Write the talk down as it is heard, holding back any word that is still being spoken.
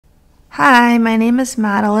Hi, my name is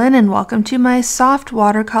Madeline and welcome to my soft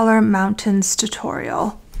watercolor mountains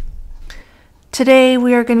tutorial. Today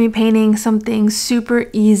we are going to be painting something super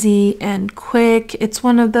easy and quick. It's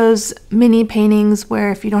one of those mini paintings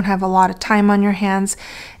where if you don't have a lot of time on your hands,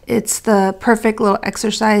 it's the perfect little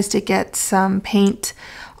exercise to get some paint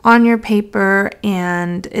on your paper,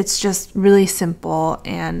 and it's just really simple,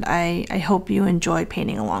 and I hope you enjoy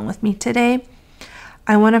painting along with me today.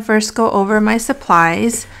 I want to first go over my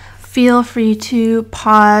supplies. Feel free to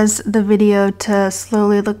pause the video to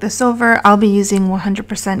slowly look this over. I'll be using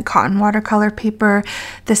 100% cotton watercolor paper.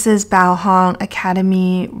 This is Bao Hong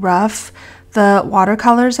Academy Rough. The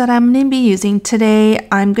watercolors that I'm going to be using today,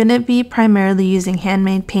 I'm going to be primarily using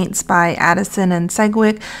Handmade Paints by Addison and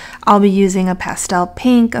Segwick. I'll be using a pastel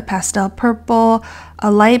pink, a pastel purple, a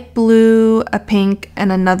light blue, a pink, and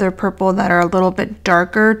another purple that are a little bit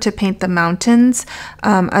darker to paint the mountains,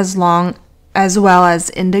 as well as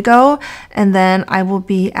indigo. And then I will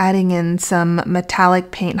be adding in some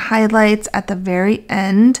metallic paint highlights at the very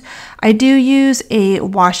end. I do use a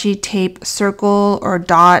washi tape circle or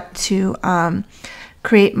dot to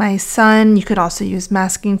create my sun. You could also use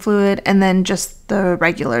masking fluid, and then just the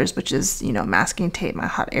regulars, which is, masking tape, my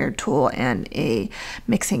hot air tool, and a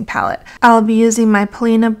mixing palette. I'll be using my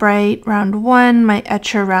Polina Bright Round 1, my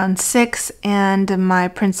Etchr Round 6, and my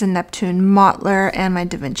Princeton Neptune Mottler, and my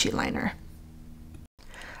Da Vinci liner.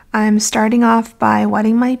 I'm starting off by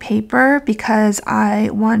wetting my paper because I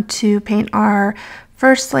want to paint our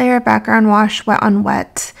first layer background wash wet on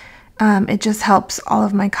wet. It just helps all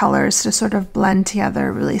of my colors to sort of blend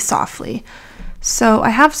together really softly. So I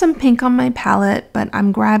have some pink on my palette, but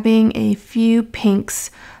I'm grabbing a few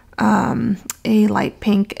pinks, a light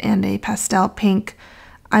pink and a pastel pink.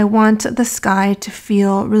 I want the sky to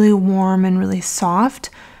feel really warm and really soft.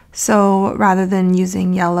 So rather than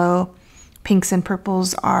using yellow, pinks and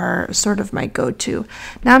purples are sort of my go-to.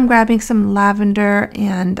 Now I'm grabbing some lavender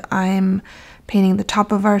and I'm painting the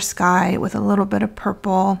top of our sky with a little bit of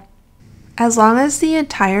purple. As long as the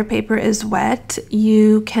entire paper is wet,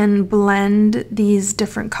 you can blend these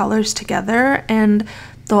different colors together and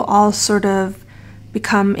they'll all sort of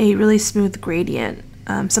become a really smooth gradient,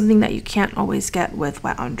 something that you can't always get with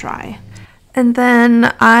wet on dry. And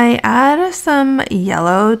then I add some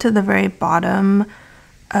yellow to the very bottom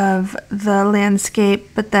of the landscape,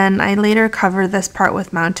 but then I later cover this part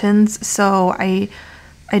with mountains, so I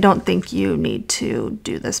don't think you need to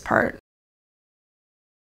do this part.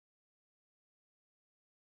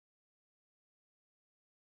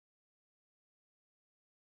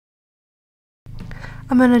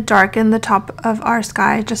 I'm going to darken the top of our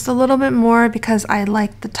sky just a little bit more because I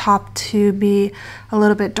like the top to be a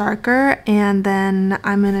little bit darker, and then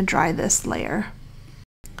I'm going to dry this layer.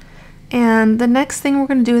 And the next thing we're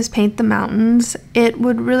going to do is paint the mountains. It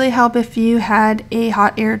would really help if you had a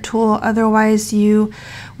hot air tool, otherwise you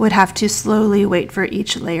would have to slowly wait for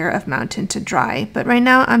each layer of mountain to dry. But right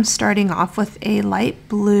now I'm starting off with a light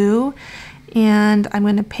blue, and I'm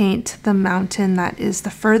going to paint the mountain that is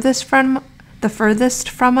the furthest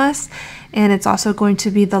from us, and it's also going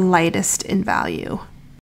to be the lightest in value.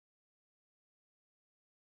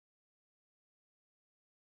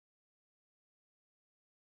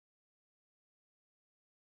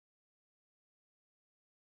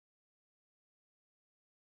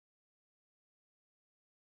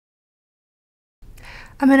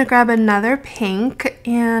 I'm going to grab another pink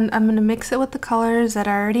and I'm going to mix it with the colors that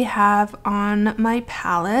I already have on my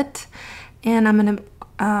palette, and I'm going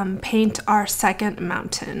to paint our second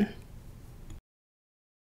mountain.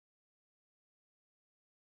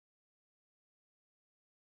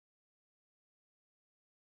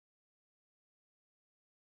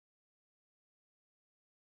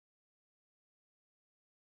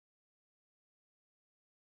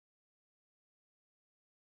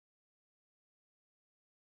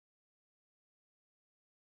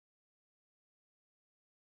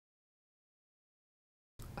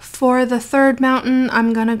 For the third mountain,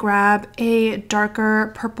 I'm going to grab a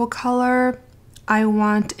darker purple color. I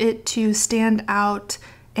want it to stand out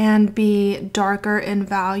and be darker in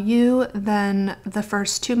value than the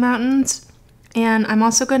first two mountains. And I'm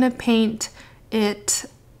also going to paint it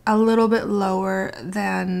a little bit lower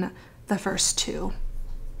than the first two.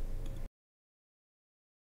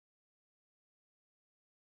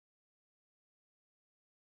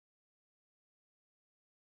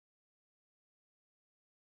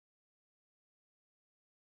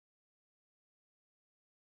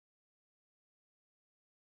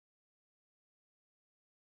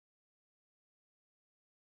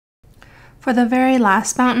 For the very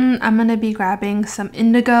last mountain, I'm going to be grabbing some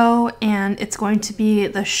indigo, and it's going to be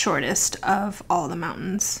the shortest of all the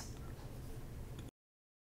mountains.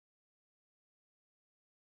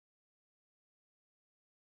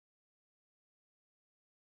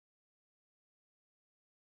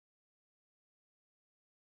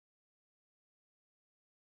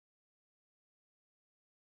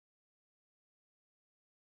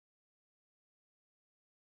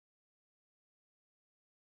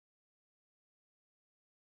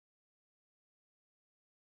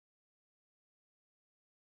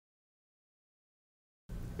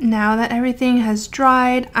 Now that everything has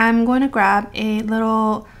dried, I'm going to grab a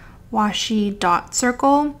little washi dot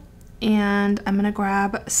circle and I'm going to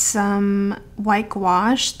grab some white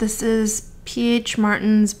gouache. This is P.H.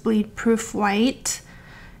 Martin's Bleed Proof White,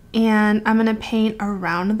 and I'm going to paint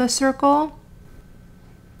around the circle.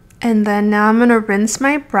 And then now I'm going to rinse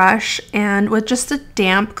my brush, and with just a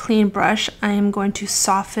damp, clean brush, I am going to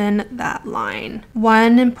soften that line.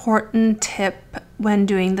 One important tip when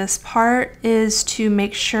doing this part is to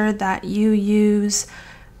make sure that you use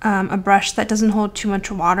a brush that doesn't hold too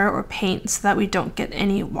much water or paint so that we don't get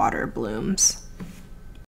any water blooms.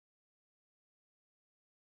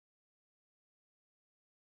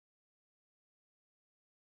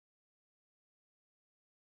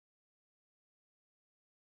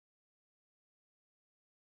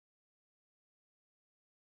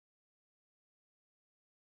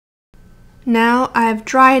 Now I've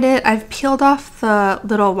dried it, I've peeled off the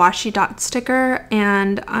little washi dot sticker,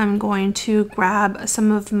 and I'm going to grab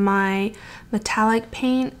some of my metallic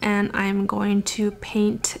paint and I'm going to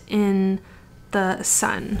paint in the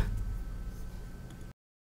sun.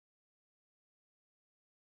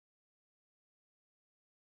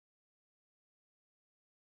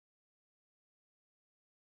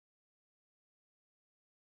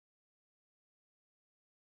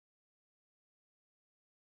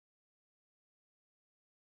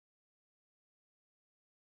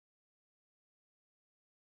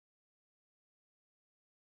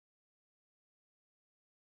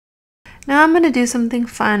 Now I'm going to do something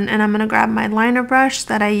fun, and I'm going to grab my liner brush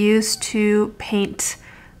that I used to paint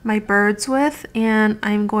my birds with, and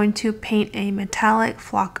I'm going to paint a metallic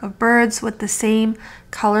flock of birds with the same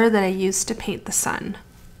color that I used to paint the sun.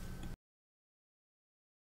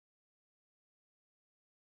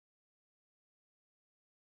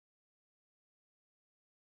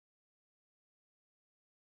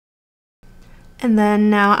 And then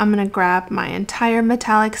now I'm going to grab my entire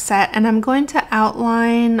metallic set and I'm going to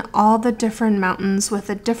outline all the different mountains with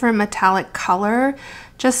a different metallic color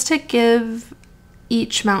just to give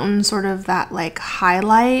each mountain sort of that like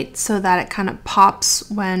highlight so that it kind of pops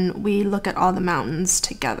when we look at all the mountains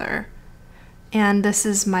together. And this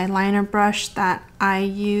is my liner brush that I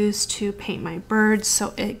use to paint my birds,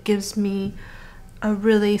 so it gives me a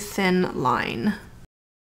really thin line.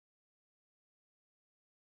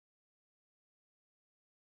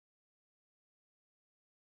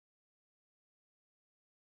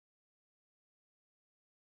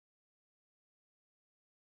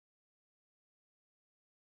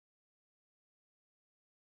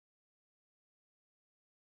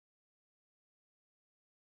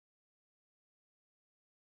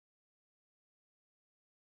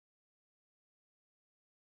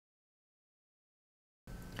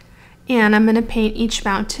 And I'm going to paint each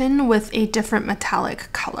mountain with a different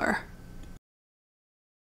metallic color.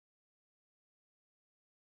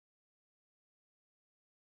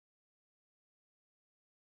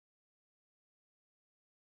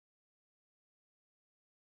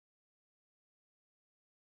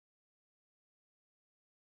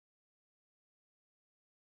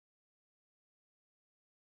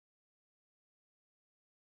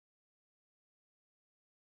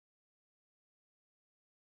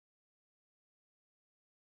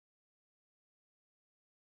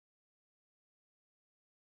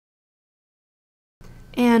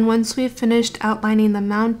 And once we've finished outlining the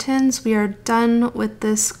mountains, we are done with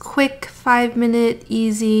this quick 5-minute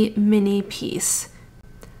easy mini piece.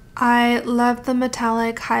 I love the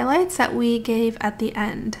metallic highlights that we gave at the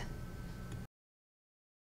end.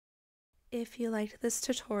 If you liked this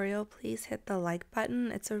tutorial, please hit the like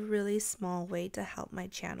button. It's a really small way to help my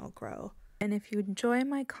channel grow. And if you enjoy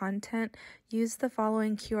my content, use the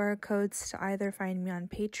following QR codes to either find me on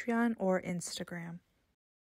Patreon or Instagram.